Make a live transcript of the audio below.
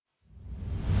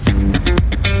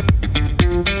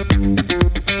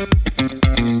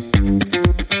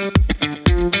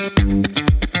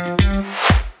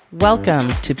Welcome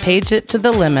to Page It to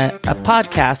the Limit, a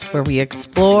podcast where we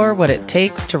explore what it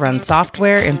takes to run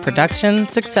software in production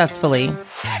successfully.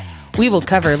 We will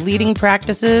cover leading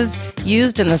practices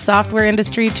used in the software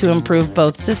industry to improve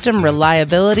both system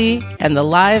reliability and the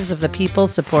lives of the people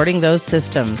supporting those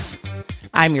systems.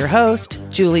 I'm your host,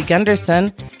 Julie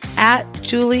Gunderson, at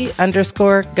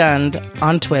Julie_Gund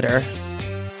on Twitter.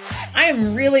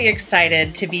 I'm really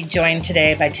excited to be joined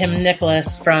today by Tim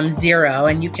Nicholas from Xero,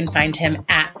 and you can find him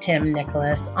at Tim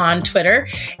Nicholas on Twitter.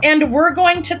 And we're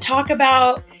going to talk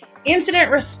about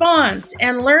incident response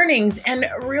and learnings, and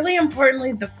really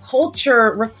importantly, the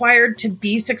culture required to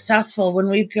be successful when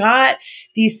we've got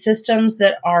these systems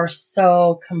that are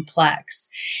so complex.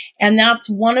 And that's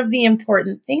one of the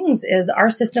important things is our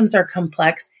systems are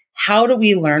complex. How do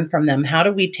we learn from them? How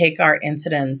do we take our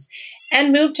incidents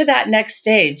and move to that next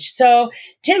stage? So,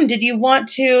 Tim, did you want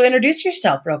to introduce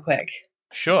yourself real quick?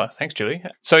 Sure. Thanks, Julie.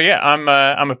 So, I'm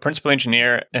a principal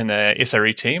engineer in the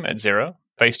SRE team at Xero,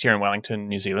 based here in Wellington,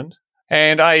 New Zealand.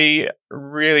 And I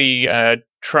really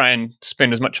try and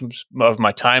spend as much of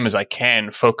my time as I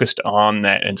can focused on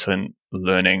that incident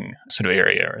learning sort of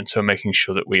area. And so making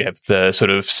sure that we have the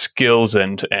sort of skills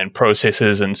and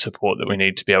processes and support that we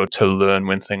need to be able to learn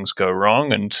when things go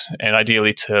wrong and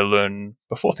ideally to learn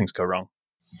before things go wrong.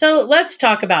 So let's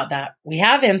talk about that. We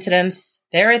have incidents.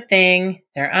 They're a thing.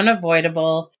 They're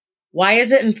unavoidable. Why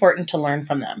is it important to learn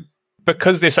from them?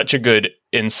 Because they're such a good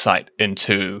insight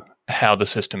into how the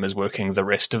system is working the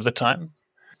rest of the time.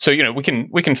 So,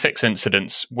 we can fix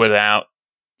incidents without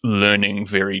learning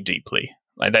very deeply.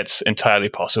 Like that's entirely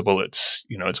possible. It's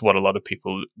what a lot of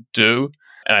people do.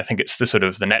 And I think it's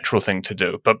the natural thing to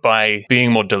do. But by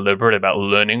being more deliberate about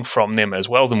learning from them as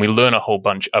well, then we learn a whole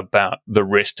bunch about the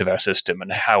rest of our system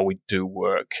and how we do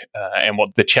work and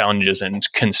what the challenges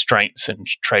and constraints and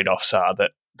trade-offs are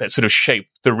that sort of shape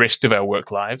the rest of our work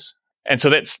lives. And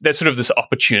so that's sort of this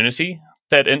opportunity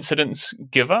that incidents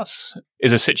give us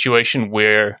is a situation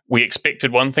where we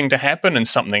expected one thing to happen and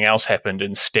something else happened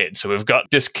instead. So we've got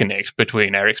disconnect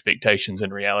between our expectations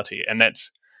and reality. And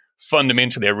that's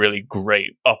fundamentally a really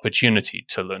great opportunity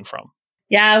to learn from.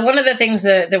 Yeah, one of the things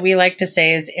that we like to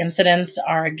say is incidents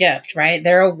are a gift, right?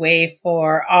 They're a way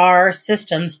for our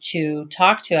systems to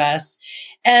talk to us.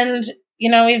 And,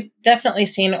 we've definitely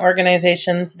seen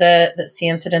organizations that see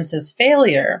incidents as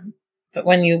failure. But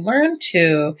when you learn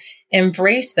to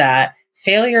embrace that,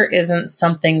 failure isn't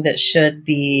something that should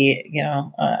be,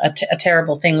 a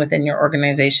terrible thing within your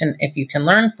organization if you can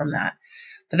learn from that.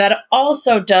 But that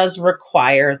also does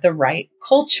require the right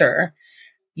culture.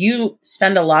 You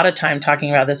spend a lot of time talking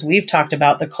about this. We've talked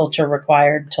about the culture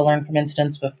required to learn from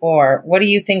incidents before. What do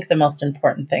you think the most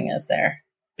important thing is there?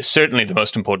 Certainly the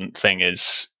most important thing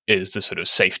is the sort of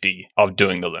safety of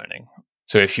doing the learning.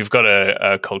 So if you've got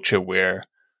a culture where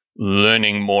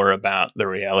learning more about the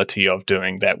reality of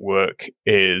doing that work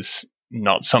is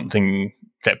not something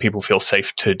that people feel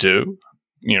safe to do,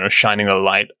 shining a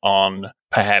light on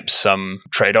perhaps some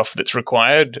trade-off that's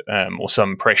required or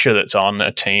some pressure that's on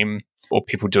a team or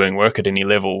people doing work at any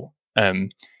level.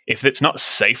 If it's not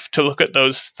safe to look at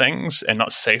those things and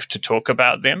not safe to talk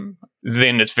about them,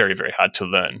 then it's very, very hard to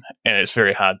learn. And it's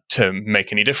very hard to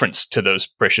make any difference to those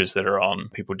pressures that are on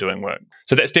people doing work.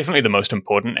 So that's definitely the most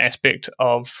important aspect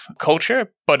of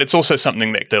culture, but it's also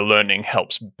something that the learning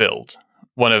helps build.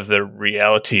 One of the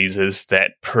realities is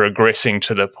that progressing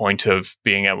to the point of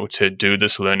being able to do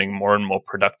this learning more and more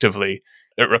productively,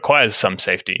 it requires some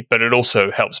safety, but it also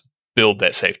helps build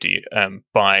that safety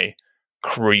by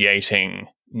creating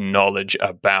knowledge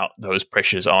about those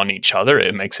pressures on each other.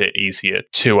 It makes it easier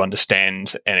to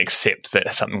understand and accept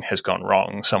that something has gone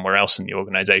wrong somewhere else in the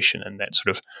organization, and that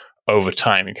sort of over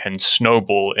time can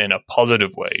snowball in a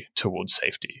positive way towards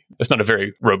safety. It's not a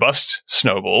very robust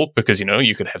snowball because,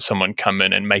 you could have someone come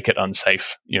in and make it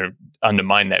unsafe,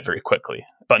 undermine that very quickly.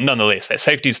 But nonetheless, that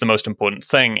safety is the most important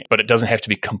thing, but it doesn't have to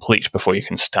be complete before you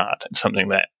can start. It's something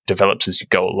that develops as you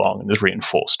go along and is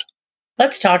reinforced.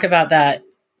 Let's talk about that.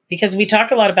 Because we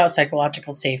talk a lot about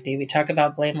psychological safety. We talk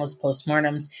about blameless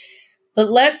postmortems. But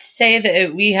let's say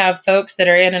that we have folks that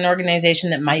are in an organization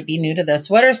that might be new to this.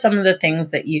 What are some of the things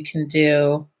that you can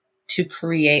do to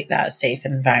create that safe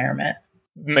environment?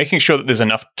 Making sure that there's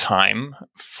enough time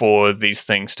for these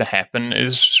things to happen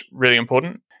is really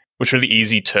important. It's really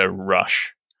easy to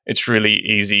rush. It's really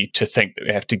easy to think that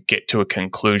we have to get to a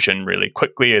conclusion really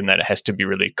quickly and that it has to be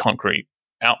really concrete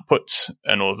outputs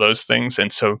and all of those things.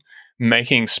 And so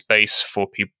making space for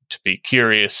people to be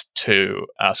curious, to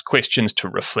ask questions, to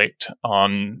reflect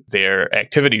on their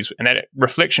activities. And that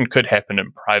reflection could happen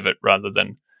in private rather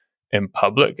than in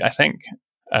public, I think.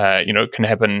 It can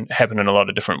happen in a lot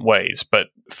of different ways. But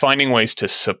finding ways to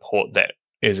support that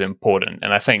is important.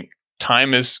 And I think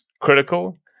time is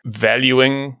critical.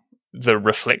 Valuing the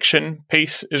reflection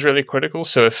piece is really critical.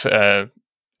 So if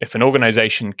an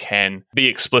organization can be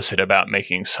explicit about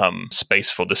making some space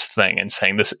for this thing and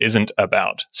saying this isn't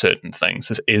about certain things,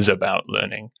 this is about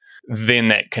learning, then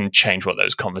that can change what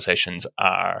those conversations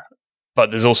are. But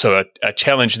there's also a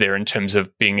challenge there in terms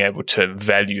of being able to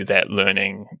value that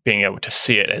learning, being able to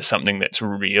see it as something that's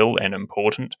real and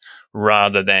important,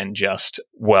 rather than just,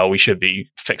 well, we should be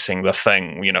fixing the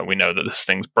thing. We know that this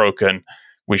thing's broken.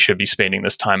 We should be spending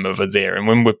this time over there. And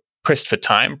when we're pressed for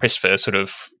time, pressed for sort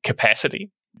of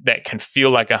capacity, that can feel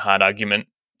like a hard argument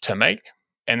to make.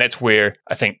 And that's where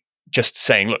I think just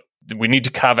saying, look, we need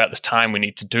to carve out this time, we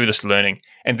need to do this learning,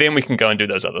 and then we can go and do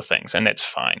those other things. And that's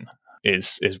fine.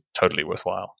 Is totally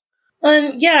worthwhile.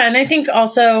 And I think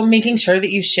also making sure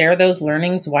that you share those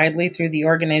learnings widely through the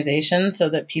organization so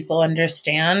that people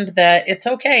understand that it's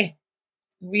okay.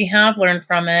 We have learned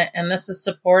from it, and this is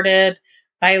supported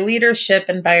by leadership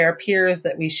and by our peers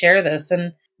that we share this.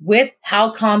 And with how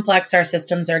complex our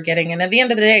systems are getting, and at the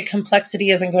end of the day,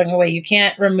 complexity isn't going away. You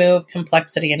can't remove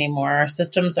complexity anymore. Our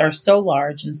systems are so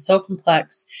large and so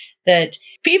complex that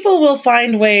people will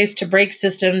find ways to break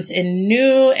systems in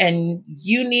new and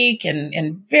unique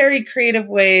and very creative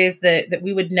ways that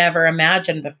we would never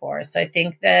imagine before. So I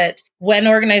think that when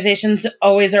organizations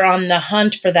always are on the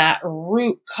hunt for that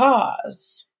root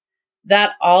cause,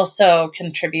 that also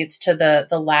contributes to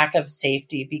the lack of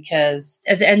safety, because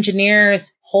as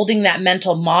engineers, holding that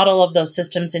mental model of those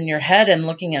systems in your head and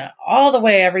looking at all the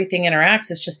way everything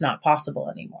interacts is just not possible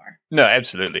anymore. No,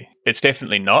 absolutely. It's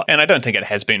definitely not. And I don't think it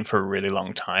has been for a really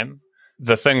long time.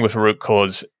 The thing with root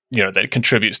cause, that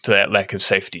contributes to that lack of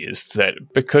safety is that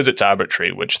because it's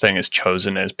arbitrary which thing is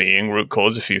chosen as being root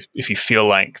cause, if you feel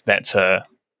like that's a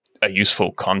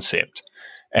useful concept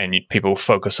and people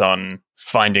focus on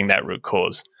finding that root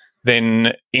cause,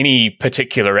 then any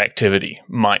particular activity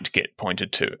might get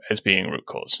pointed to as being root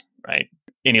cause, right?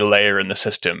 Any layer in the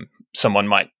system, someone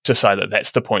might decide that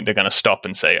that's the point they're going to stop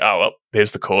and say, oh, well,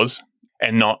 there's the cause,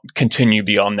 and not continue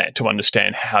beyond that to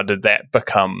understand how did that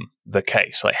become the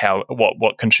case, like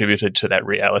what contributed to that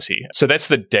reality. So that's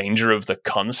the danger of the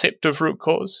concept of root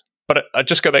cause. But I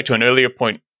just go back to an earlier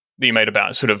point that you made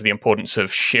about sort of the importance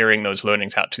of sharing those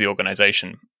learnings out to the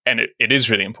organization. And it is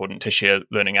really important to share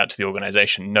learning out to the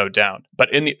organization, no doubt.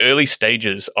 But in the early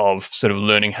stages of sort of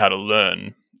learning how to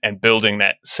learn and building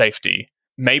that safety,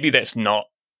 maybe that's not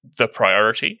the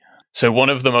priority. So one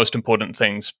of the most important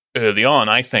things early on,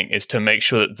 I think, is to make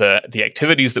sure that the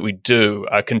activities that we do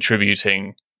are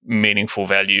contributing meaningful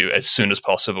value as soon as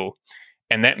possible.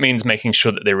 And that means making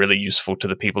sure that they're really useful to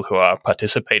the people who are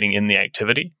participating in the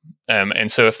activity.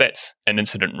 And so if that's an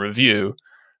incident review,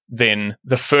 then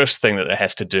the first thing that it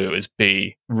has to do is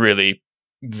be really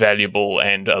valuable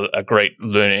and a great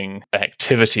learning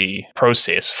activity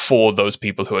process for those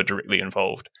people who are directly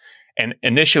involved. And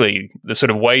initially, the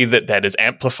sort of way that is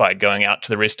amplified going out to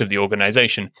the rest of the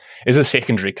organization is a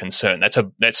secondary concern.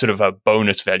 That's sort of a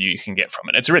bonus value you can get from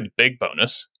it. It's a really big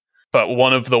bonus. But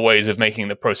one of the ways of making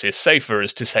the process safer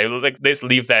is to say, let's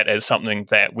leave that as something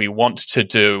that we want to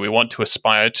do, we want to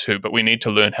aspire to, but we need to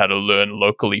learn how to learn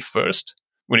locally first.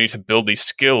 We need to build these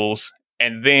skills,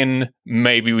 and then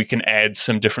maybe we can add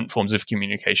some different forms of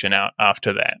communication out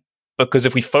after that. Because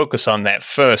if we focus on that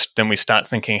first, then we start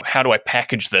thinking, how do I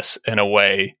package this in a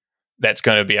way that's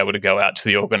going to be able to go out to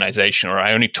the organization? Or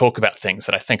I only talk about things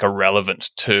that I think are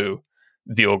relevant to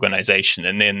the organization.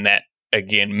 And then that,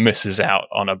 again, misses out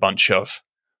on a bunch of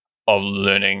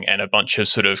learning and a bunch of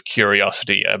sort of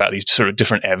curiosity about these sort of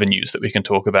different avenues that we can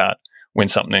talk about when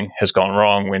something has gone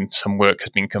wrong, when some work has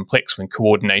been complex, when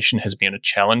coordination has been a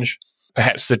challenge.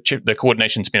 Perhaps the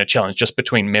coordination's been a challenge just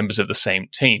between members of the same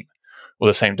team or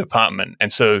the same department. And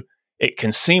so it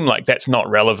can seem like that's not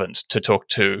relevant to talk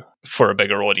to for a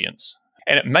bigger audience.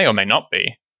 And it may or may not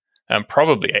be.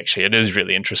 Probably, actually, it is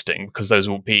really interesting because those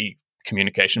will be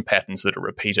communication patterns that are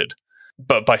repeated.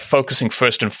 But by focusing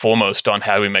first and foremost on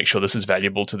how we make sure this is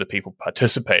valuable to the people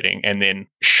participating, and then,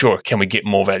 sure, can we get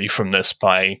more value from this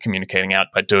by communicating out,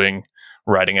 by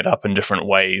writing it up in different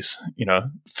ways?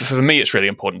 For me, it's really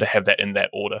important to have that in that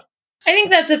order. I think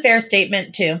that's a fair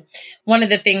statement too. One of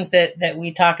the things that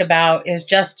we talk about is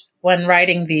just when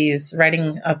writing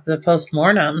up the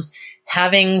postmortems,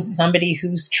 having somebody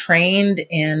who's trained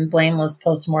in blameless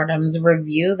postmortems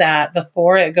review that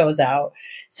before it goes out.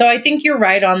 So I think you're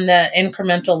right on the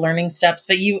incremental learning steps,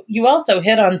 but you also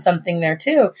hit on something there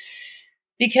too,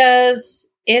 because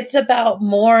it's about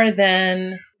more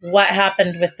than what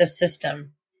happened with the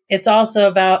system. it's also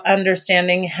about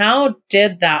understanding how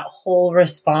did that whole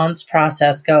response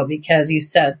process go? Because you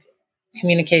said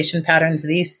communication patterns,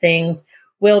 these things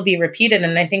will be repeated.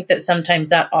 And I think that sometimes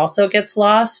that also gets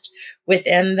lost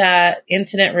within that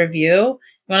incident review.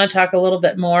 You want to talk a little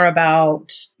bit more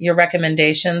about your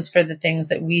recommendations for the things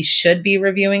that we should be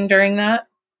reviewing during that?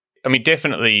 I mean,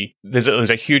 definitely there's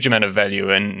a huge amount of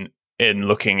value in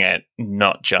looking at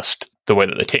not just the way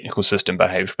that the technical system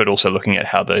behaved, but also looking at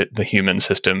how the human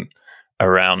system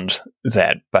around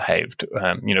that behaved.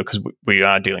 Because we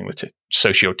are dealing with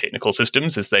socio-technical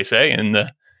systems, as they say in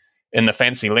the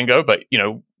fancy lingo. But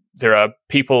there are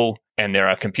people and there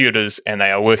are computers, and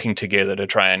they are working together to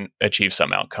try and achieve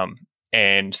some outcome.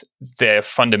 And they're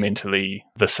fundamentally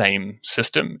the same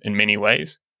system in many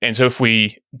ways. And so if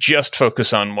we just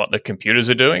focus on what the computers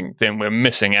are doing, then we're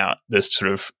missing out this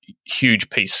sort of huge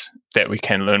piece that we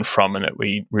can learn from and that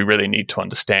we really need to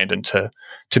understand and to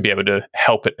be able to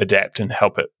help it adapt and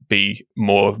help it be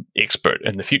more expert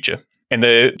in the future. And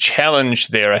the challenge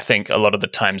there, I think, a lot of the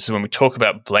times is when we talk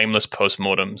about blameless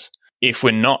postmortems, if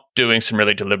we're not doing some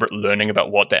really deliberate learning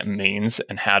about what that means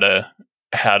and how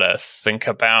to think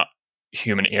about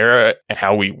human error and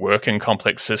how we work in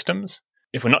complex systems,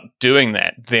 if we're not doing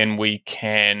that, then we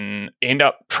can end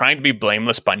up trying to be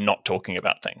blameless by not talking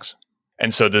about things.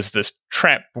 And so there's this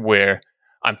trap where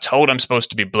I'm told I'm supposed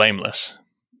to be blameless,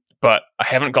 but I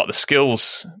haven't got the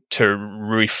skills to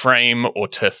reframe or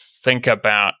to think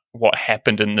about what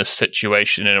happened in this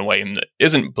situation in a way that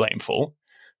isn't blameful,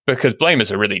 because blame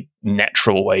is a really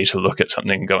natural way to look at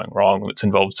something going wrong that's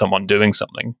involved someone doing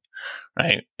something,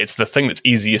 right? It's the thing that's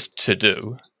easiest to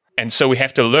do. And so we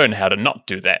have to learn how to not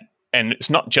do that. And it's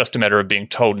not just a matter of being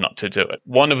told not to do it.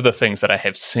 One of the things that I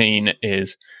have seen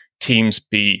is teams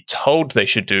be told they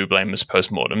should do blameless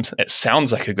postmortems. It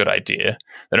sounds like a good idea.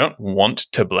 They don't want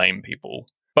to blame people,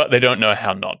 but they don't know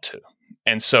how not to.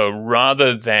 And so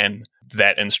rather than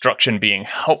that instruction being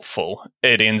helpful,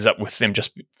 it ends up with them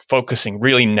just focusing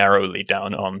really narrowly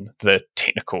down on the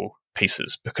technical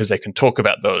pieces because they can talk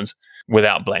about those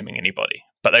without blaming anybody.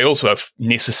 But they also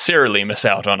necessarily miss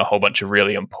out on a whole bunch of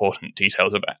really important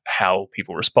details about how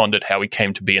people responded, how we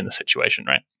came to be in the situation,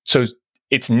 right? So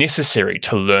it's necessary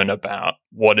to learn about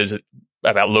what is it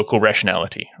about local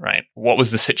rationality, right? What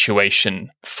was the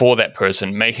situation for that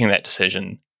person making that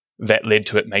decision that led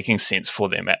to it making sense for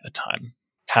them at the time?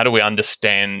 How do we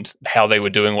understand how they were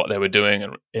doing what they were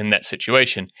doing in that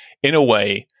situation in a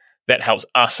way that helps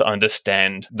us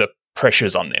understand the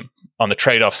pressures on them, on the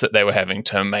trade-offs that they were having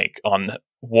to make, on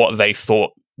what they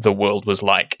thought the world was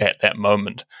like at that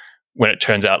moment, when it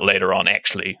turns out later on,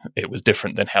 actually, it was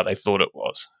different than how they thought it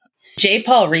was. J.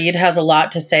 Paul Reed has a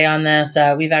lot to say on this.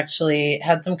 We've actually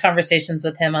had some conversations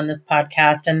with him on this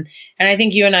podcast. And I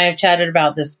think you and I have chatted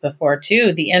about this before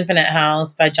too. The Infinite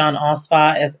House by John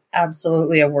Allspaw is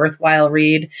absolutely a worthwhile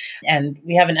read. And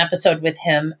we have an episode with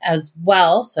him as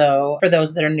well. So for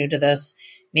those that are new to this,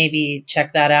 maybe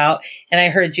check that out. And I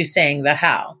heard you saying the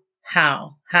how,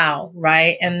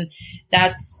 right? And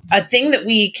that's a thing that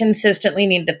we consistently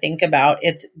need to think about.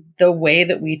 It's the way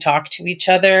that we talk to each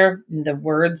other, the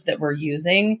words that we're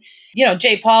using.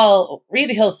 J. Paul Reed,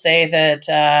 he'll say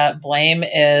that blame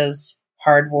is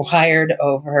hardwired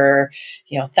over,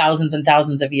 thousands and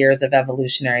thousands of years of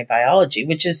evolutionary biology,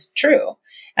 which is true.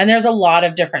 And there's a lot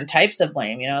of different types of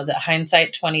blame. Is it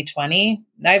hindsight 2020?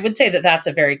 I would say that that's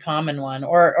a very common one.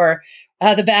 Or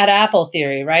the bad apple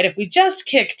theory, right? If we just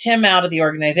kick Tim out of the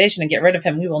organization and get rid of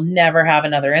him, we will never have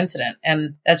another incident.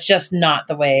 And that's just not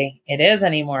the way it is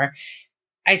anymore.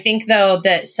 I think, though,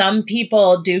 that some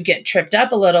people do get tripped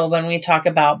up a little when we talk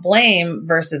about blame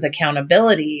versus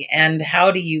accountability. And how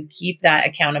do you keep that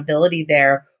accountability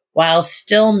there while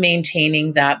still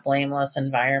maintaining that blameless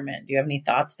environment? Do you have any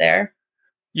thoughts there?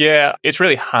 Yeah, it's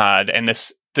really hard. And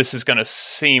this is going to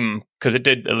seem, because it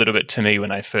did a little bit to me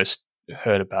when I first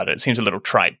heard about it. It seems a little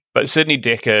trite, but Sidney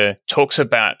Dekker talks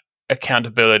about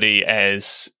accountability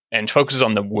and focuses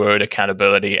on the word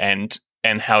accountability and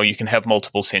how you can have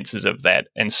multiple senses of that.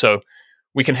 And so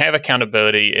we can have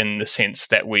accountability in the sense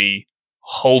that we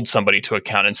hold somebody to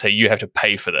account and say, you have to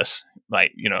pay for this,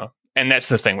 and that's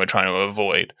the thing we're trying to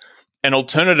avoid. An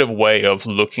alternative way of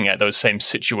looking at those same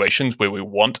situations where we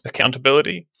want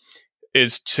accountability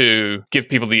is to give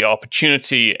people the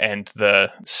opportunity and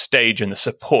the stage and the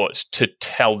support to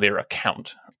tell their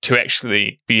account, to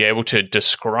actually be able to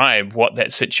describe what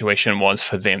that situation was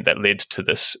for them that led to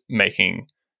this making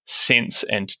sense,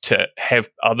 and to have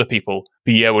other people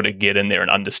be able to get in there and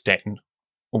understand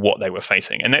what they were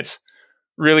facing. And that's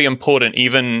really important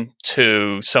even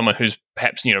to someone who's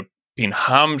perhaps, been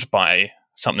harmed by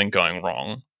something going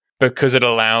wrong, because it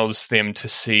allows them to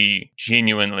see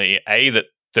genuinely, A, that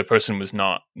the person was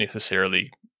not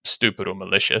necessarily stupid or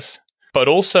malicious, but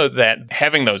also that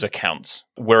having those accounts,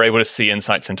 we're able to see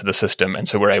insights into the system. And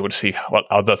so we're able to see what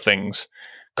other things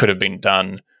could have been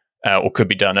done or could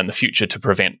be done in the future to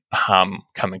prevent harm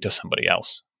coming to somebody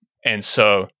else. And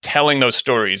so telling those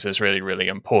stories is really, really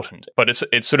important. But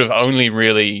it's sort of only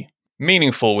really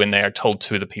meaningful when they are told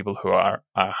to the people who are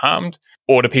harmed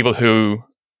or to people who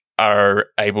are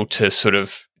able to sort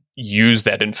of use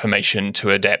that information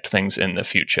to adapt things in the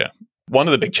future. One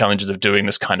of the big challenges of doing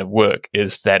this kind of work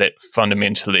is that it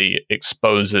fundamentally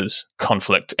exposes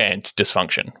conflict and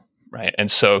dysfunction, right? And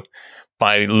so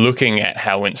by looking at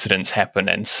how incidents happen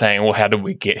and saying, well, how did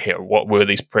we get here? What were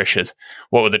these pressures?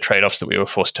 What were the trade-offs that we were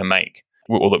forced to make,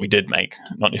 or that we did make,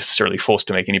 not necessarily forced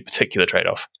to make any particular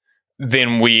trade-off?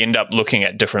 Then we end up looking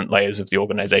at different layers of the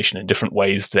organization and different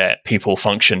ways that people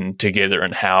function together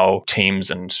and how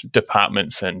teams and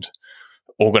departments and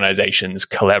organizations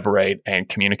collaborate and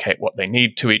communicate what they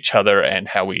need to each other and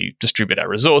how we distribute our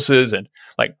resources. And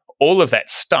like all of that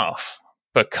stuff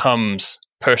becomes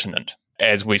pertinent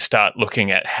as we start looking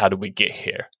at how do we get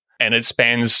here. And it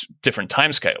spans different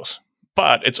timescales,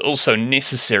 but it's also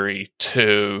necessary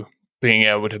to being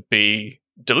able to be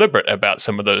deliberate about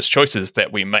some of those choices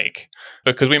that we make,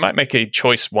 because we might make a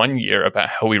choice 1 year about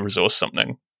how we resource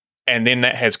something, and then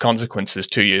that has consequences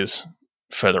 2 years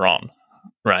further on,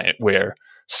 right? Where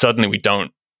suddenly we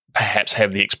don't perhaps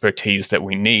have the expertise that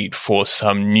we need for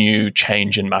some new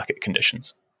change in market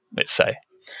conditions, let's say,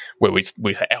 where we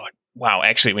say, oh, wow,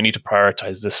 actually we need to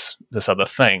prioritize this other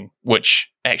thing, which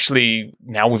actually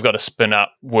now we've got to spin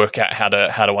up, work out how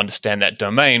to understand that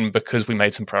domain because we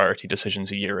made some priority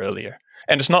decisions a year earlier.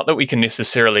 And it's not that we can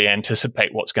necessarily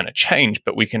anticipate what's going to change,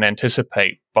 but we can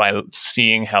anticipate by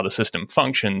seeing how the system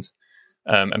functions.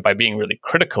 And by being really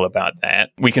critical about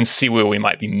that, we can see where we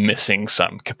might be missing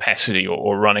some capacity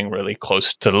or running really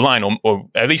close to the line, or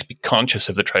at least be conscious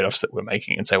of the trade-offs that we're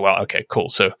making and say, well, okay, cool.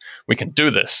 So we can do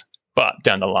this, but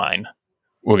down the line,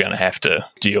 we're going to have to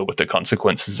deal with the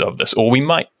consequences of this, or we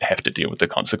might have to deal with the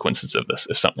consequences of this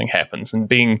if something happens. And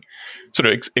being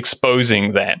sort of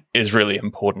exposing that is really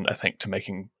important, I think, to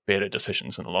making better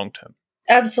decisions in the long term.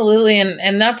 Absolutely.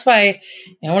 And that's why,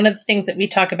 one of the things that we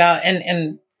talk about,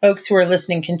 and folks who are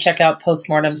listening can check out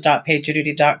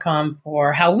postmortems.pageyourduty.com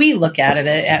for how we look at it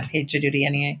at Page Your Duty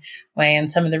anyway, and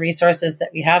some of the resources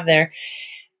that we have there,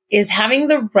 is having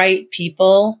the right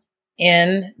people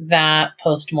in that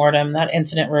postmortem, that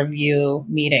incident review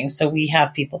meeting. So we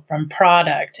have people from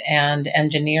product and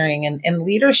engineering and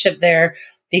leadership there,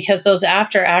 because those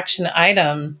after action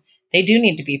items, they do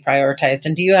need to be prioritized.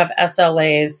 And do you have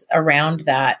SLAs around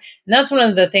that? And that's one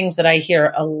of the things that I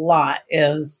hear a lot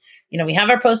is, we have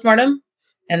our postmortem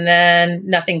and then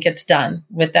nothing gets done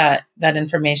with that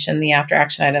information, the after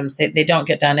action items, they don't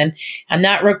get done. And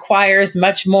that requires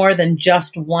much more than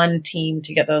just one team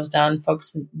to get those done.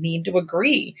 Folks need to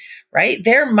agree, right?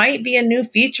 There might be a new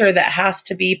feature that has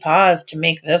to be paused to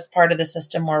make this part of the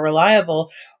system more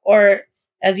reliable. Or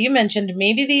as you mentioned,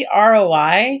 maybe the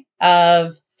ROI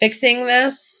of fixing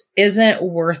this isn't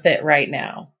worth it right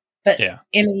now. But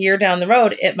in a year down the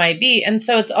road, it might be. And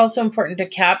so it's also important to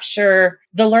capture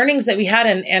the learnings that we had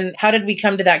and how did we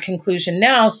come to that conclusion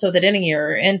now, so that in a year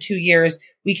or in 2 years,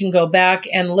 we can go back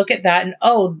and look at that and,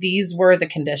 these were the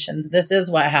conditions. This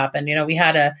is what happened. We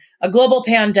had a global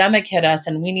pandemic hit us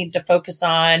and we need to focus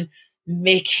on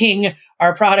making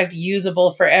our product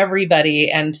usable for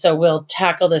everybody. And so we'll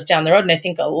tackle this down the road. And I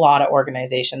think a lot of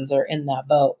organizations are in that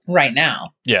boat right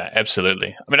now. Yeah,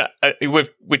 absolutely. I mean,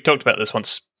 we've talked about this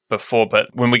once before, but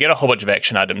when we get a whole bunch of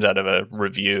action items out of a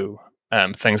review,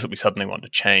 things that we suddenly want to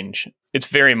change, it's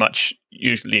very much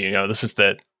usually, this is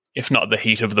if not the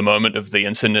heat of the moment of the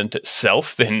incident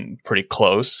itself, then pretty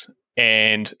close.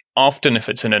 And often if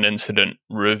it's in an incident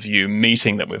review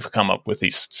meeting that we've come up with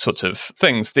these sorts of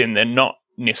things, then they're not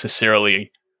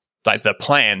necessarily like the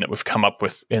plan that we've come up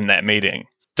with in that meeting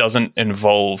doesn't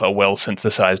involve a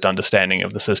well-synthesized understanding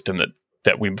of the system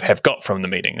that we have got from the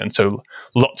meeting. And so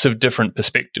lots of different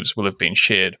perspectives will have been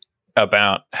shared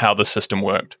about how the system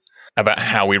worked, about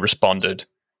how we responded,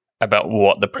 about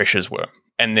what the pressures were.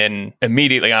 And then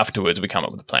immediately afterwards, we come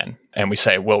up with a plan and we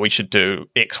say, well, we should do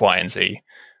X, Y, and Z.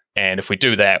 And if we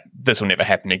do that, this will never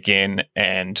happen again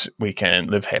and we can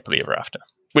live happily ever after,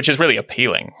 which is really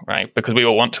appealing, right? Because we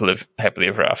all want to live happily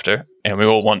ever after and we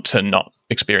all want to not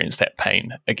experience that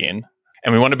pain again.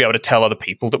 And we want to be able to tell other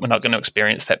people that we're not going to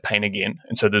experience that pain again.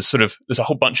 And so there's a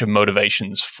whole bunch of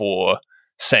motivations for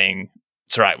saying,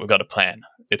 it's all right, we've got a plan.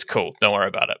 It's cool. Don't worry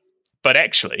about it. But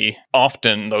actually,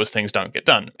 often those things don't get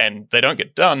done. And they don't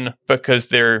get done because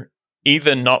they're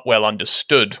either not well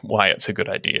understood why it's a good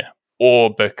idea,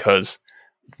 or because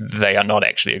they are not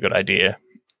actually a good idea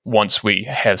once we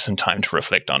have some time to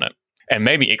reflect on it. And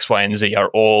maybe X, Y, and Z are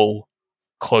all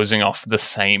closing off the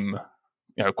same,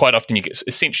 quite often you get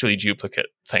essentially duplicate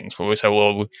things where we say,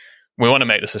 well, we want to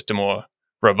make the system more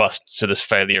robust to this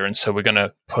failure, and so we're going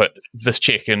to put this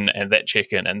check in and that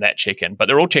check in and that check in, but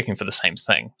they're all checking for the same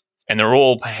thing. And they're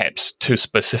all perhaps too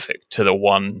specific to the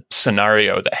one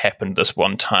scenario that happened this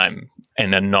one time,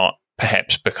 and are not,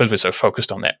 perhaps because we're so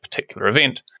focused on that particular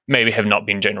event, maybe have not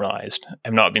been generalized,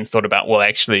 have not been thought about, well,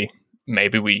 actually,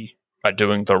 maybe we are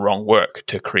doing the wrong work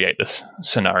to create this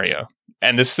scenario.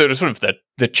 And this sort of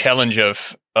the challenge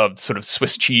of sort of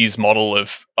Swiss cheese model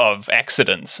of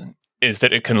accidents is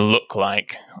that it can look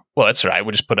like, well, that's right,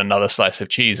 we'll just put another slice of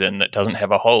cheese in that doesn't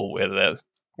have a hole where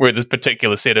this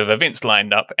particular set of events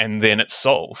lined up, and then it's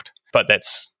solved. But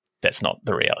that's not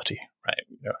the reality,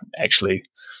 right? Actually,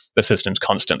 the system's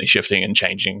constantly shifting and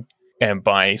changing. And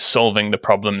by solving the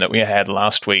problem that we had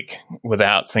last week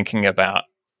without thinking about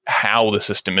how the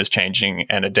system is changing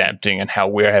and adapting and how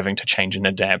we're having to change and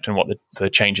adapt and what the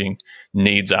changing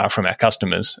needs are from our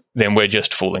customers, then we're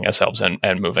just fooling ourselves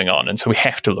and moving on. And so we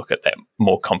have to look at that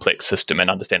more complex system and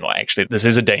understand, well, actually, this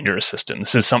is a dangerous system.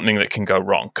 This is something that can go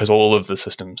wrong, because all of the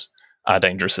systems are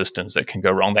dangerous systems that can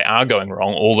go wrong. They are going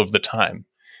wrong all of the time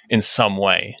in some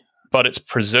way, but it's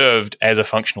preserved as a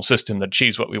functional system that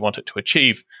achieves what we want it to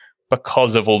achieve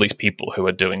because of all these people who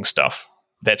are doing stuff.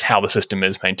 That's how the system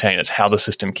is maintained. It's how the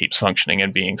system keeps functioning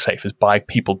and being safe, is by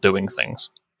people doing things.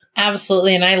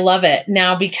 Absolutely. And I love it.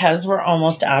 Now, because we're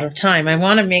almost out of time, I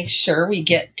want to make sure we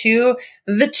get to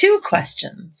the 2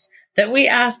 questions that we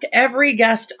ask every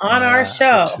guest on our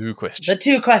show. The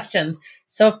two questions.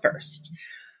 So first,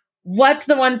 what's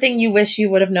the one thing you wish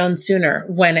you would have known sooner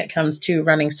when it comes to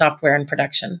running software in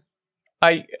production?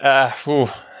 I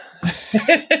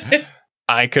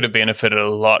could have benefited a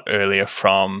lot earlier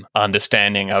from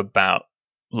understanding about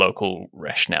local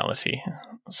rationality.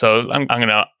 So I'm going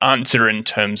to answer in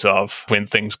terms of when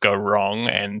things go wrong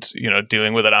and,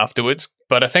 dealing with it afterwards.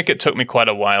 But I think it took me quite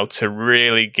a while to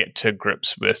really get to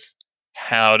grips with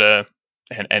how to,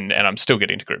 and I'm still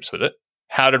getting to grips with it,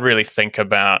 how to really think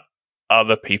about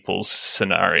other people's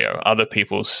scenario, other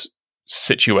people's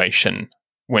situation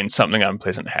when something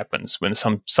unpleasant happens, when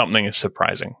something is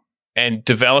surprising. And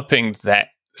developing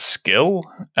that skill,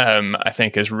 I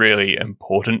think, is really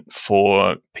important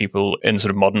for people in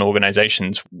sort of modern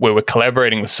organizations where we're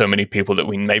collaborating with so many people that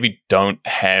we maybe don't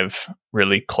have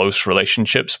really close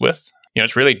relationships with.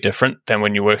 It's really different than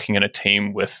when you're working in a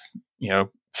team with,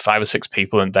 5 or 6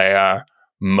 people, and they are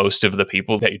most of the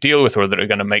people that you deal with or that are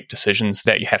going to make decisions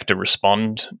that you have to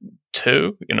respond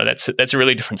to. That's a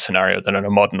really different scenario than in a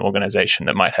modern organization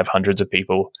that might have hundreds of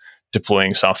people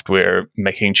deploying software,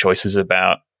 making choices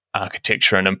about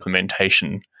architecture and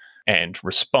implementation and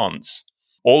response,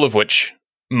 all of which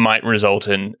might result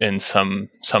in some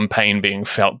pain being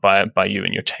felt by you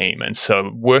and your team. And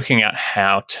so working out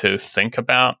how to think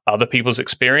about other people's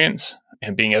experience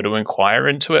and being able to inquire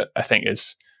into it, I think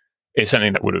is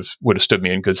something that would have stood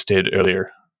me in good stead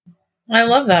earlier. I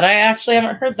love that. I actually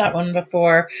haven't heard that one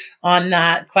before on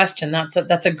that question.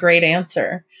 That's a great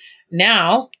answer.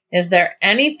 Now, is there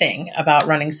anything about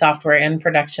running software in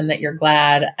production that you're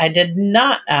glad I did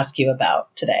not ask you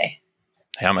about today?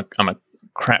 Hey, I'm a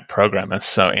crap programmer,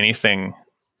 so anything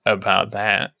about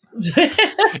that,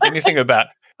 anything about,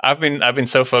 I've been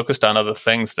so focused on other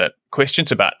things that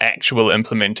questions about actual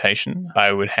implementation,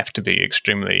 I would have to be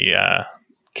extremely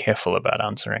careful about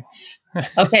answering.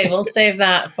 Okay, we'll save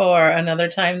that for another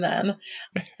time then.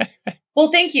 Well,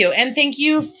 thank you. And thank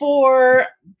you for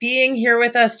being here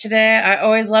with us today. I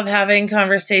always love having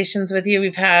conversations with you.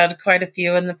 We've had quite a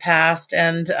few in the past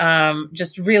and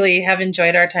just really have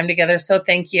enjoyed our time together. So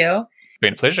thank you.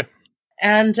 Been a pleasure.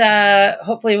 And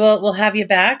hopefully we'll have you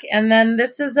back. And then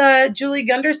this is Julie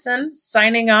Gunderson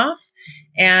signing off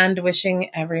and wishing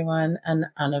everyone an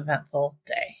uneventful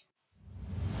day.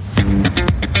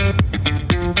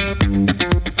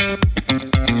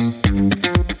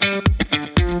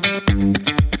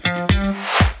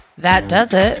 That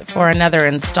does it for another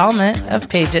installment of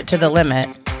Page It to the Limit.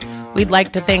 We'd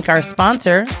like to thank our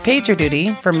sponsor,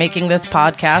 PagerDuty, for making this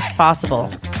podcast possible.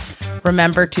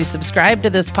 Remember to subscribe to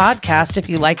this podcast if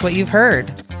you like what you've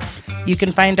heard. You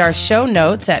can find our show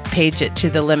notes at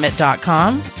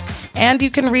pageittothelimit.com, and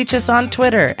you can reach us on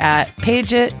Twitter at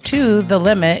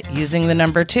PageItToTheLimit using the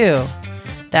number 2.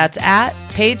 That's at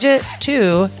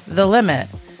PageItToTheLimit.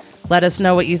 Let us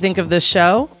know what you think of this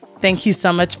show. Thank you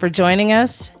so much for joining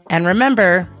us. And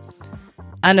remember,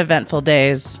 uneventful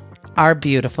days are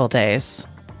beautiful days.